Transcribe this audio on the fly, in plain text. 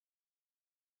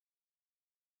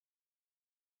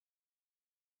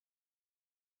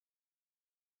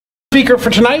Speaker for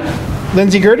tonight,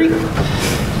 Lindsey Guidry,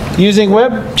 using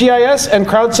WebGIS and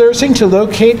crowdsourcing to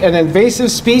locate an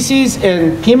invasive species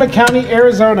in Pima County,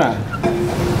 Arizona.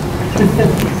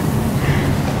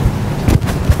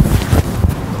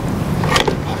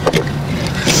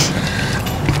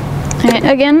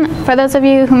 Again, for those of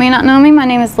you who may not know me, my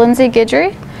name is Lindsey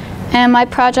Guidry, and my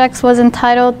project was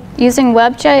entitled Using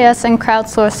WebGIS and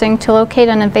Crowdsourcing to Locate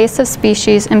an Invasive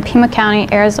Species in Pima County,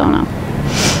 Arizona.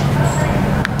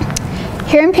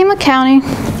 Here in Pima County,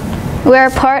 we are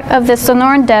part of the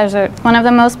Sonoran Desert, one of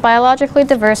the most biologically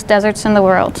diverse deserts in the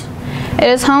world. It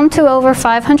is home to over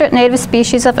 500 native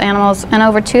species of animals and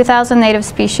over 2,000 native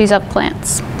species of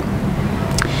plants.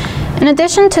 In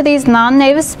addition to these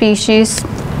non-native species,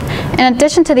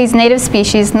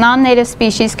 non-native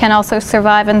species can also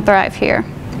survive and thrive here.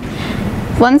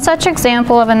 One such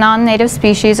example of a non-native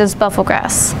species is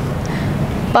bufflegrass.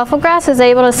 Bufflegrass is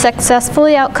able to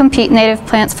successfully outcompete native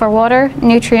plants for water,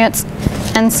 nutrients,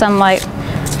 and sunlight,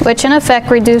 which in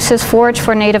effect reduces forage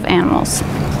for native animals.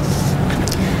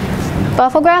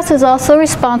 Bufflegrass is also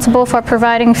responsible for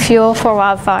providing fuel for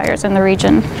wildfires in the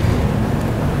region.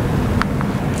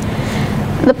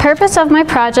 The purpose of my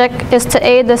project is to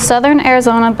aid the Southern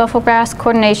Arizona Bufflegrass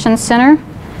Coordination Center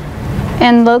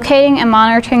in locating and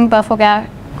monitoring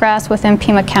bufflegrass within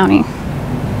Pima County.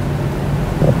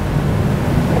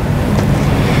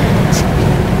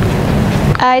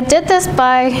 I did this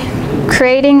by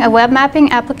creating a web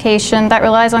mapping application that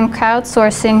relies on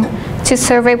crowdsourcing to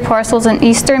survey parcels in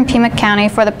eastern Pima County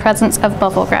for the presence of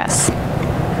bufflegrass.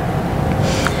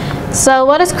 So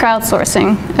what is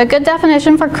crowdsourcing? A good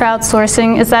definition for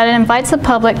crowdsourcing is that it invites the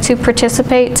public to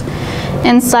participate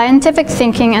in scientific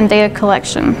thinking and data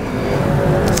collection.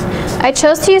 I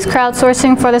chose to use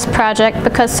crowdsourcing for this project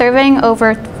because surveying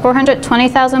over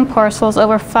 420,000 parcels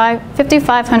over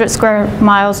 5,500 square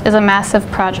miles is a massive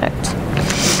project.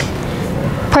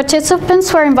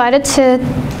 Participants were invited to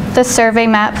the survey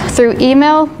map through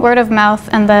email, word of mouth,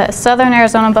 and the Southern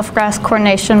Arizona Bufflegrass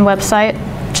Coordination website,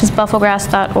 which is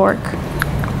bufflegrass.org.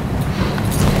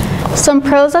 Some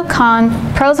pros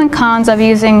and cons of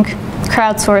using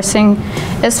crowdsourcing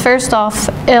is, first off,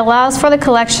 it allows for the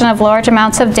collection of large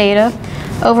amounts of data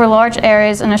over large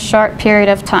areas in a short period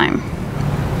of time.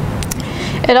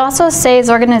 It also saves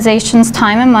organizations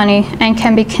time and money and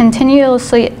can be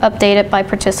continuously updated by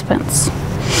participants.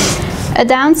 A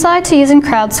downside to using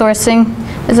crowdsourcing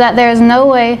is that there is no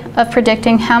way of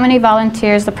predicting how many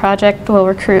volunteers the project will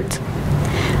recruit.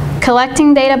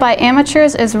 Collecting data by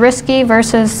amateurs is risky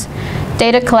versus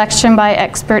data collection by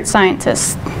expert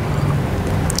scientists.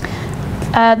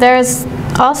 There's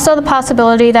also the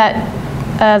possibility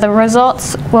that the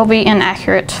results will be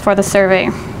inaccurate for the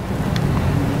survey.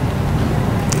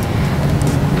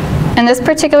 In this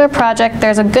particular project,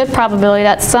 there's a good probability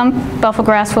that some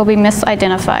bufflegrass will be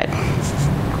misidentified.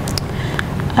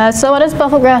 So what does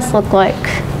bufflegrass look like?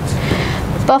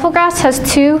 Bufflegrass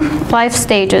has two life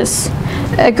stages,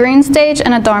 a green stage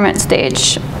and a dormant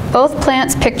stage. Both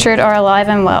plants pictured are alive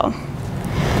and well.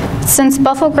 Since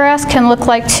bufflegrass can look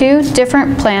like two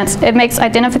different plants, it makes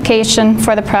identification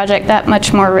for the project that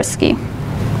much more risky.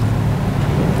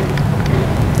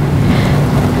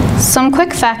 Some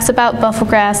quick facts about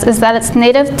bufflegrass is that it's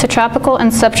native to tropical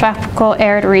and subtropical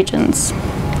arid regions.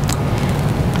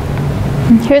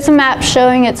 Here's a map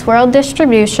showing its world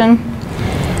distribution.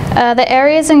 The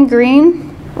areas in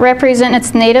green represent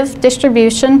its native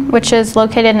distribution, which is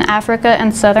located in Africa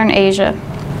and southern Asia.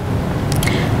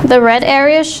 The red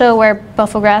areas show where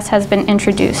bufflegrass has been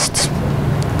introduced.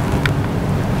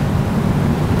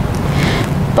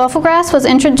 Bufflegrass was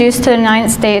introduced to the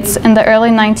United States in the early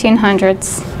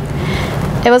 1900s.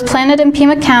 It was planted in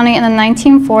Pima County in the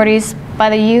 1940s by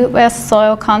the U.S.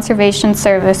 Soil Conservation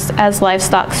Service as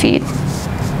livestock feed.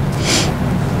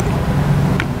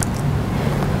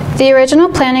 The original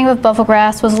planting of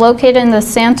bufflegrass was located in the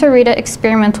Santa Rita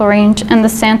Experimental Range and the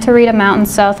Santa Rita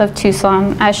Mountains south of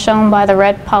Tucson, as shown by the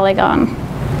red polygon.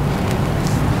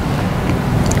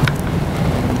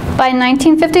 By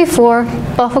 1954,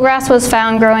 bufflegrass was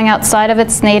found growing outside of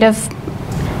its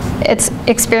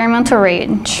experimental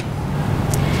range.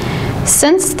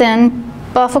 Since then,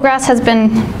 bufflegrass has been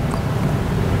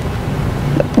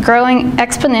growing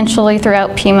exponentially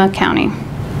throughout Pima County.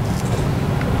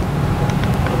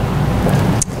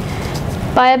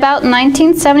 By about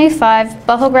 1975,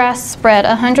 bufflegrass spread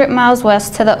 100 miles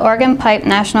west to the Oregon Pipe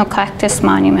National Cactus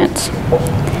Monument.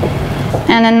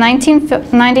 And in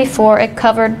 1994, it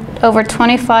covered over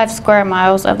 25 square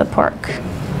miles of the park.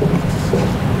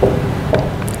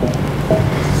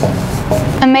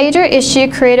 A major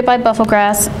issue created by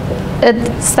bufflegrass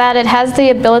is that it has the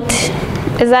ability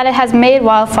is that it has made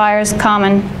wildfires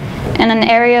common in an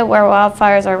area where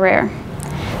wildfires are rare.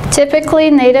 Typically,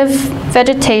 native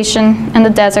vegetation in the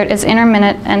desert is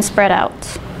intermittent and spread out.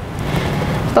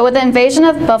 But with the invasion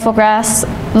of bufflegrass,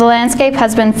 the landscape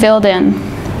has been filled in.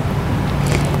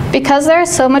 Because there is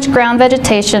so much ground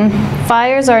vegetation,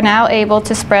 fires are now able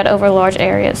to spread over large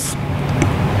areas.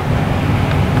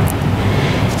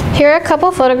 Here are a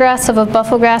couple photographs of a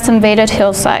bufflegrass invaded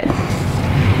hillside,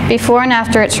 before and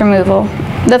after its removal.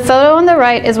 The photo on the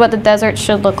right is what the desert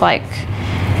should look like,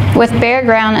 with bare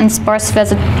ground and sparse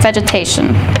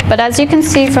vegetation. But as you can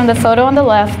see from the photo on the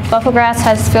left, bufflegrass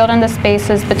has filled in the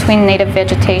spaces between native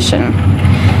vegetation.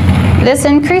 This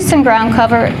increase in ground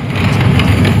cover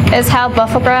is how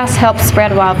bufflegrass helps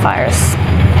spread wildfires.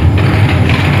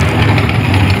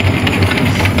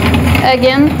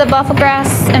 Again, the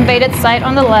bufflegrass invaded site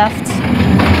on the left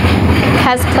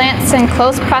has plants in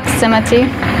close proximity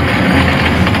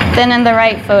than in the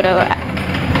right photo.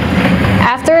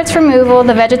 After its removal,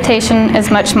 the vegetation is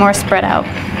much more spread out.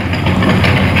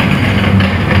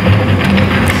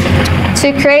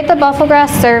 To create the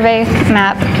bufflegrass survey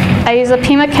map, I use a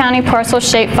Pima County parcel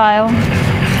shapefile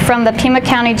from the Pima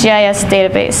County GIS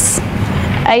database.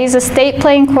 I use a state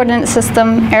plane coordinate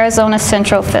system, Arizona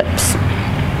Central FIPS.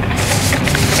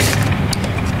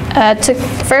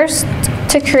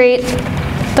 To create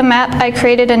the map, I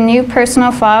created a new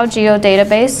personal file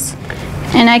geodatabase,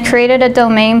 and I created a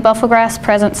domain bufflegrass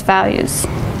presence values.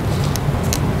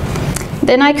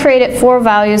 Then I created 4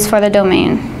 values for the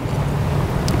domain.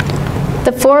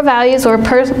 The 4 values were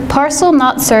parcel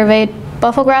not surveyed,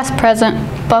 bufflegrass present,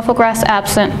 bufflegrass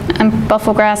absent, and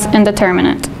bufflegrass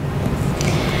indeterminate.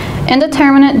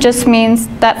 Indeterminate just means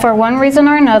that for one reason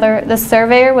or another, the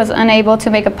surveyor was unable to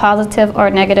make a positive or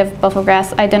negative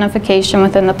bufflegrass identification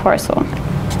within the parcel.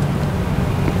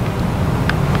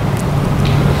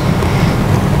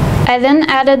 I then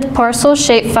added the parcel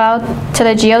shapefile to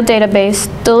the geodatabase,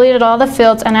 deleted all the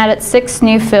fields, and added 6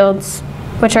 new fields,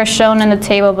 which are shown in the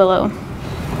table below.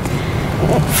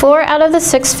 4 out of the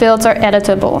 6 fields are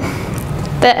editable.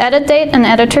 The edit date and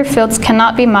editor fields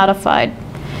cannot be modified.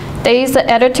 They use the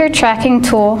editor tracking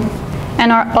tool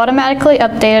and are automatically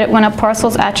updated when a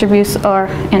parcel's attributes are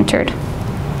entered.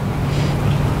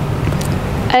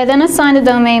 I then assigned the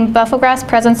domain bufflegrass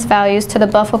presence values to the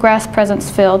bufflegrass presence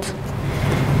field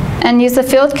and use the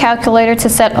field calculator to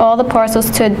set all the parcels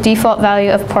to a default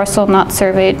value of parcel not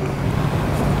surveyed.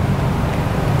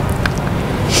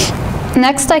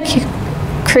 Next, I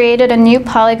created a new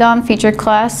polygon feature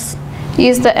class,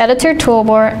 used the editor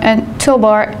toolbar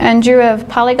and drew a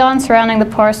polygon surrounding the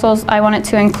parcels I wanted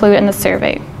to include in the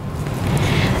survey.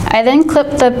 I then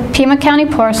clipped the Pima County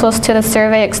parcels to the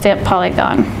survey extent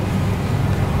polygon.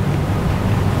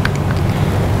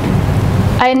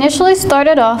 I initially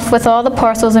started off with all the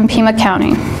parcels in Pima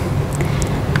County.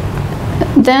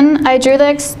 Then I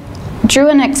drew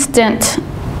an extent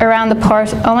around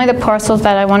only the parcels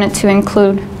that I wanted to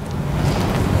include.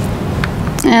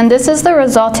 And this is the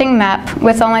resulting map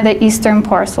with only the eastern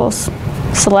parcels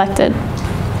selected.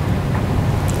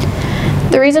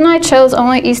 The reason I chose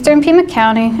only eastern Pima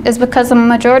County is because the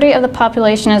majority of the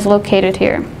population is located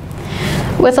here.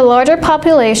 With a larger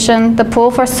population, the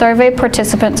pool for survey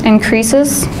participants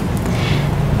increases,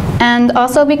 and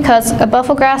also because a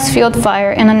bufflegrass field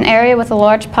fire in an area with a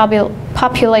large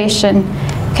population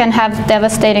can have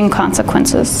devastating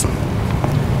consequences.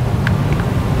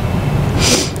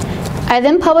 I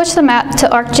then published the map to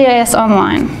ArcGIS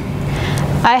Online.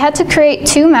 I had to create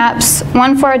 2 maps,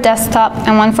 one for a desktop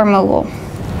and one for mobile.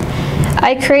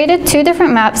 I created 2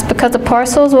 different maps because the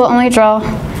parcels will only draw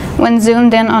when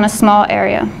zoomed in on a small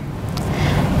area.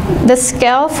 The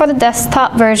scale for the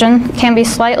desktop version can be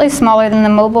slightly smaller than the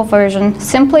mobile version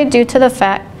simply due to the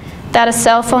fact that a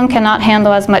cell phone cannot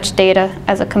handle as much data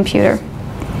as a computer.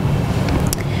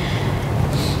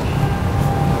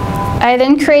 I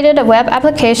then created a web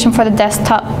application for the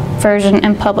desktop version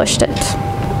and published it.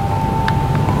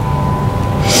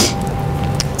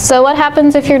 So what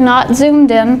happens if you're not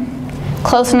zoomed in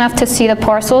close enough to see the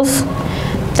parcels?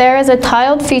 There is a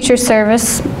tiled feature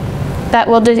service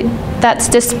that's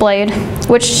displayed,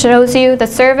 which shows you the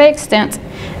survey extent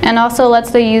and also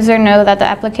lets the user know that the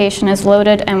application is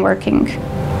loaded and working.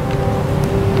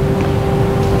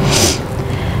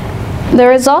 The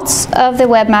results of the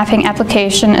web mapping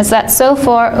application is that so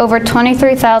far over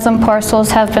 23,000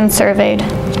 parcels have been surveyed.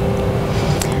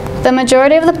 The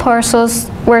majority of the parcels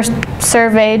were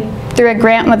surveyed through a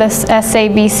grant with the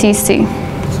SABCC.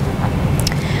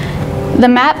 The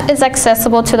map is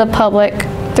accessible to the public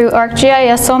through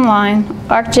ArcGIS Online,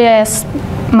 ArcGIS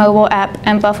mobile app,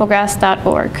 and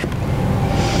bufflegrass.org.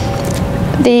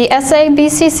 The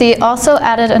SABCC also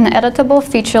added an editable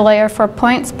feature layer for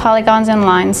points, polygons, and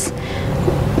lines,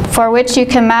 for which you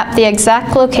can map the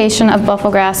exact location of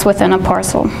bufflegrass within a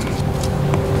parcel.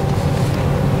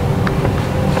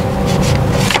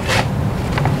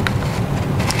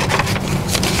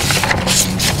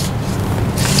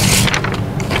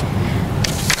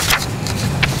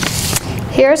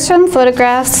 Here are some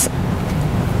photographs.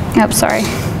 Oops, sorry.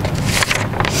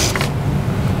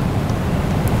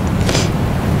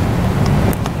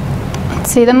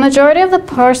 See, the majority of the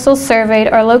parcels surveyed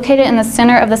are located in the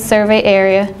center of the survey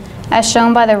area, as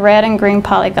shown by the red and green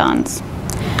polygons.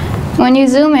 When you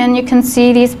zoom in, you can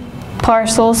see these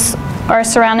parcels are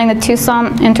surrounding the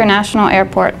Tucson International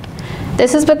Airport.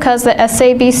 This is because the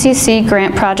SABCC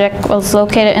grant project was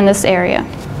located in this area.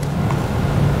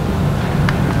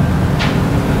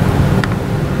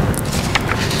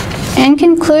 In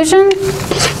conclusion,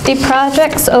 the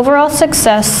project's overall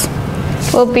success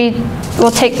will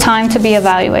take time to be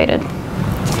evaluated.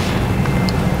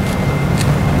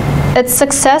 Its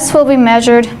success will be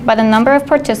measured by the number of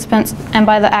participants and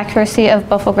by the accuracy of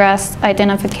bufflegrass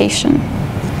identification.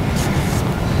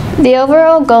 The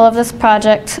overall goal of this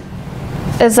project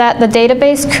is that the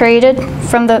database created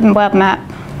from the web map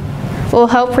will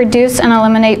help reduce and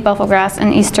eliminate bufflegrass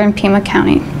in eastern Pima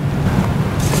County.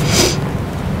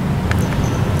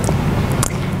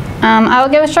 I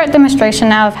will give a short demonstration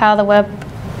now of how the web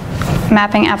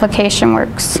mapping application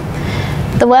works.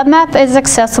 The web map is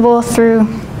accessible through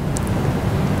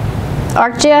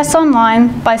ArcGIS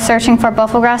Online by searching for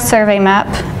Bufflegrass Survey Map,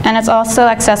 and it's also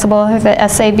accessible through the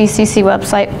SABCC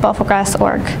website,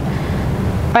 bufflegrass.org.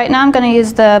 Right now I'm going to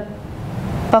use the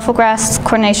Bufflegrass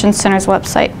Coordination Center's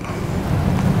website.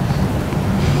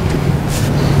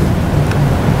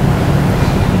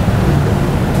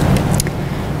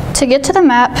 To get to the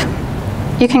map,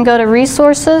 you can go to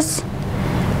Resources,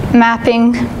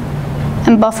 Mapping,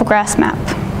 and Bufflegrass Map.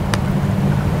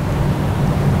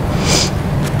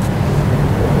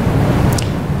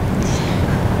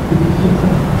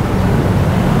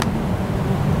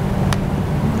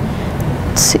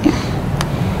 Let's see.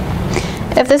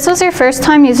 If this was your first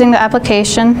time using the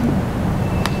application,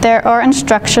 there are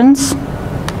instructions.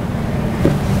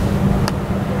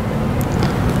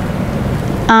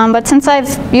 But since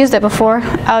I've used it before,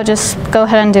 I'll just go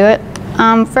ahead and do it.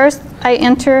 First, I'm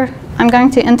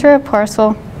going to enter a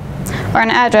parcel or an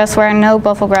address where I know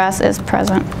bufflegrass is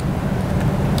present.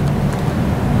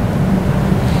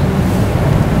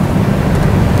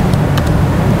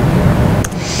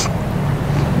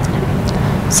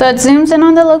 So it zooms in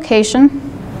on the location.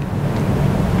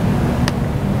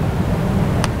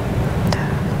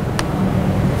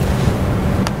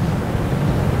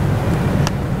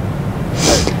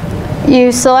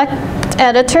 You select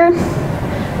Editor,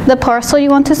 the parcel you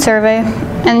want to survey,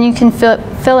 and you can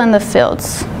fill in the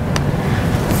fields.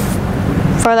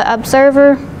 For the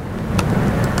observer,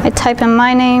 I type in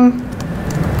my name,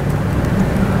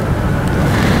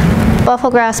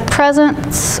 bufflegrass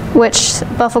presence, which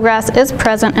bufflegrass is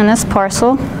present in this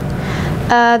parcel.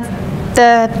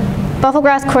 The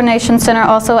Bufflegrass Coordination Center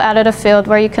also added a field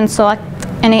where you can select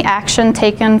any action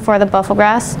taken for the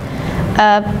bufflegrass.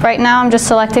 Right now I'm just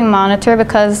selecting monitor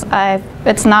because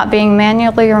it's not being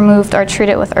manually removed or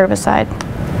treated with herbicide.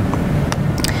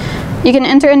 You can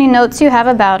enter any notes you have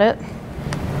about it,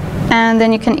 and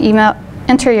then you can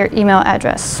enter your email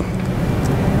address.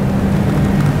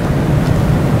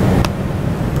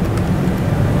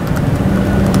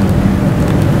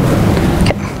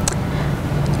 Okay.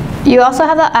 You also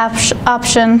have the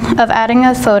option of adding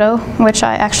a photo, which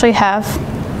I actually have.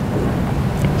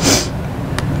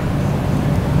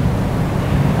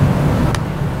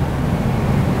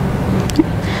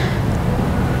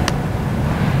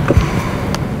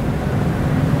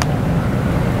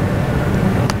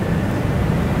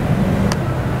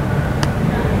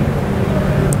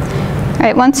 All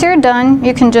right, once you're done,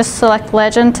 you can just select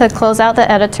Legend to close out the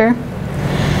editor.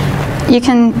 You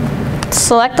can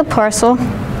select the parcel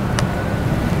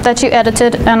that you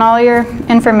edited and all your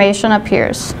information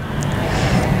appears.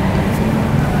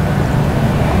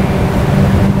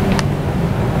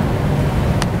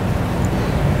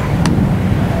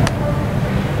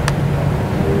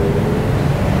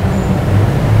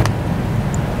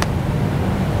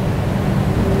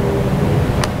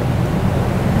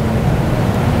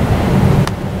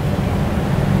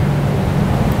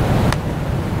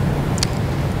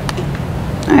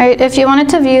 All right, if you wanted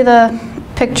to view the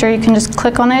picture, you can just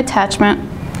click on the attachment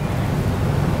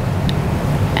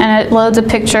and it loads a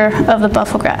picture of the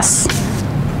bufflegrass.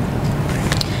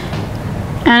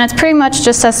 And it's pretty much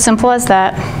just as simple as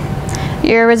that.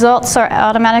 Your results are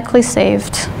automatically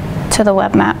saved to the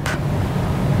web map.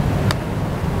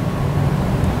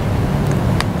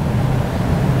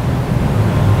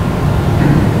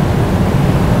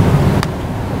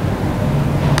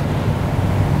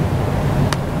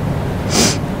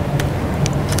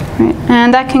 Right,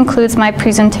 and that concludes my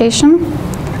presentation.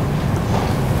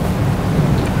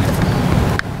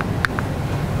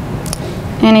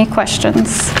 Any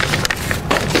questions?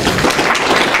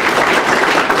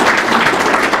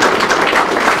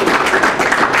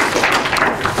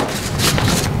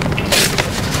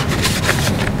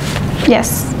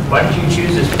 Yes. Why did you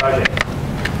choose this project?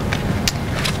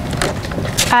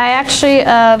 I actually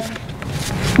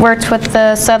worked with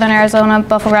the Southern Arizona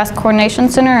Buffalo Grass Coordination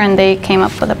Center, and they came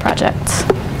up with a project.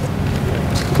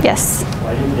 Yes.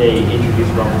 Why did they introduce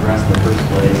buffalo grass in the first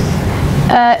place?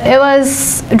 It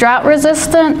was drought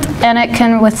resistant, and it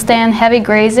can withstand heavy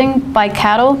grazing by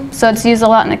cattle, so it's used a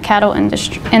lot in the cattle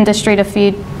industry to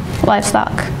feed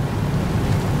livestock.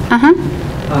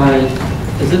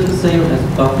 Is it the same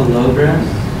as buffalo grass?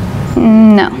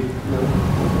 No.